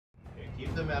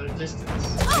at a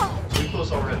distance. Too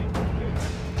close already. Okay.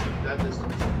 Keep that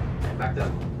distance. Back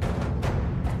up.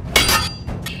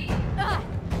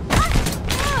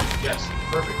 Yes,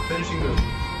 perfect. Finishing move.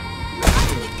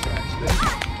 Finishing move. Tracks.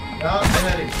 Not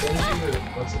heading. Finishing move.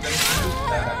 What's the finishing move?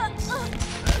 That is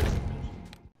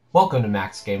Welcome to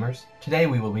Max Gamers. Today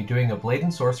we will be doing a Blade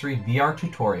and Sorcery VR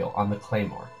tutorial on the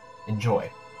Claymore. Enjoy.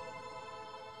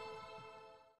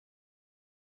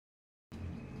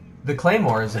 The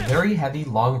Claymore is a very heavy,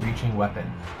 long-reaching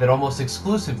weapon that almost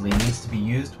exclusively needs to be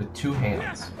used with two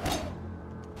hands.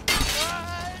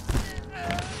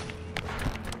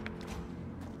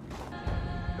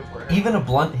 Even a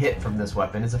blunt hit from this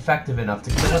weapon is effective enough to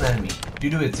kill an enemy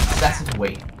due to its excessive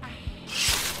weight.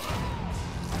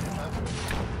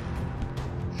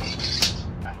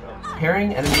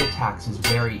 Parrying enemy attacks is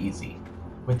very easy,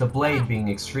 with the blade being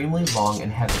extremely long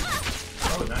and heavy.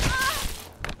 Oh, nice.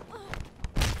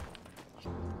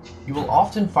 You will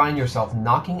often find yourself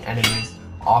knocking enemies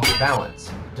off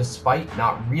balance, despite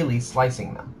not really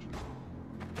slicing them.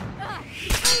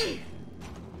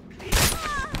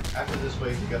 After this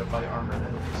wave, you gotta fight armored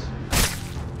enemies.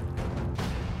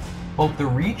 Both the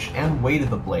reach and weight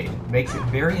of the blade makes it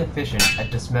very efficient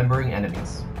at dismembering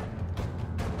enemies.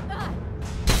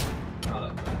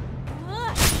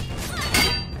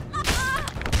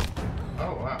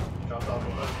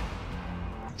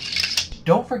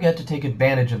 Don't forget to take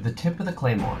advantage of the tip of the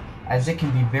Claymore, as it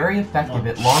can be very effective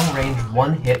at long-range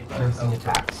one-hit piercing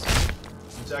attacks.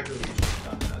 Exactly what you should have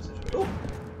done in that situation. Oh,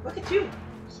 look at you!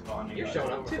 Spawning You're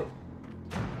showing up too.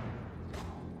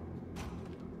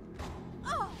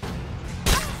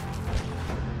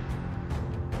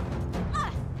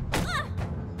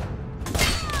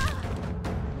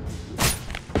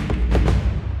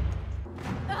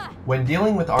 When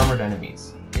dealing with armored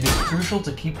enemies, it is crucial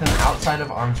to keep them outside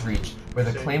of arm's reach where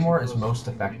the Claymore is most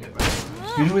effective.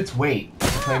 Due to its weight, the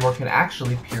Claymore can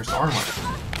actually pierce armor.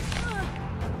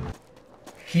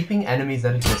 Keeping enemies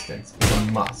at a distance is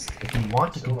a must if you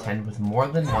want to contend with more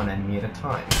than one enemy at a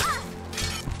time.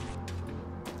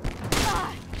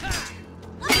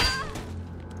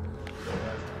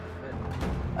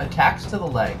 Attacks to the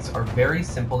legs are very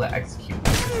simple to execute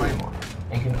with the Claymore,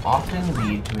 and can often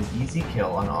lead to an easy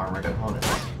kill on armored opponents.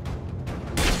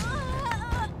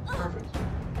 Perfect.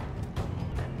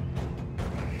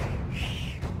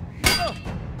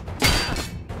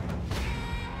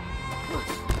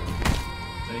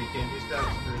 So you can use that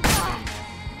through the game.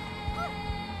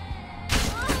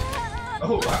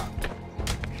 Oh wow.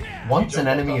 Once an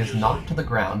enemy is knocked to the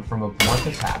ground from a blunt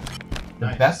attack,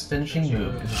 the best finishing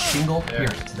move is a single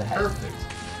pierce to the head. Perfect.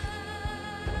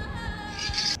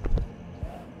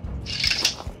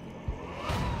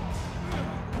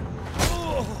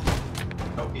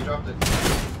 Oh, he dropped it.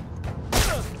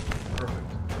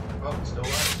 Perfect. Oh, it's still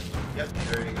alive. Yep,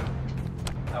 there you go.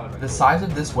 The size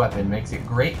of this weapon makes it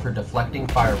great for deflecting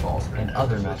fireballs and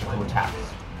other magical attacks.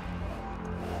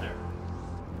 There.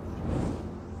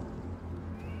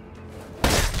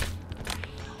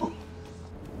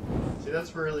 See,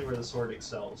 that's really where the sword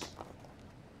excels.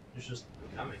 It's just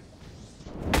coming.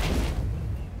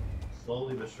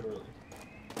 Slowly but surely.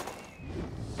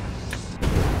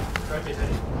 Try to hit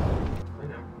it. I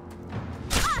know.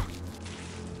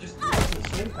 Just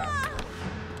swing fast enough.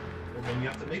 Well, then you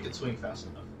have to make it swing fast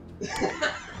enough.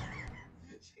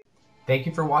 Thank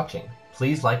you for watching.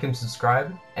 Please like and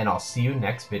subscribe, and I'll see you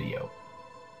next video.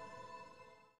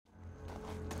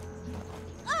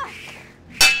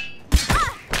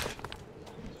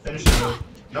 Finish the move.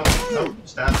 No, no,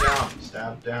 stab down,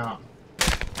 stab down.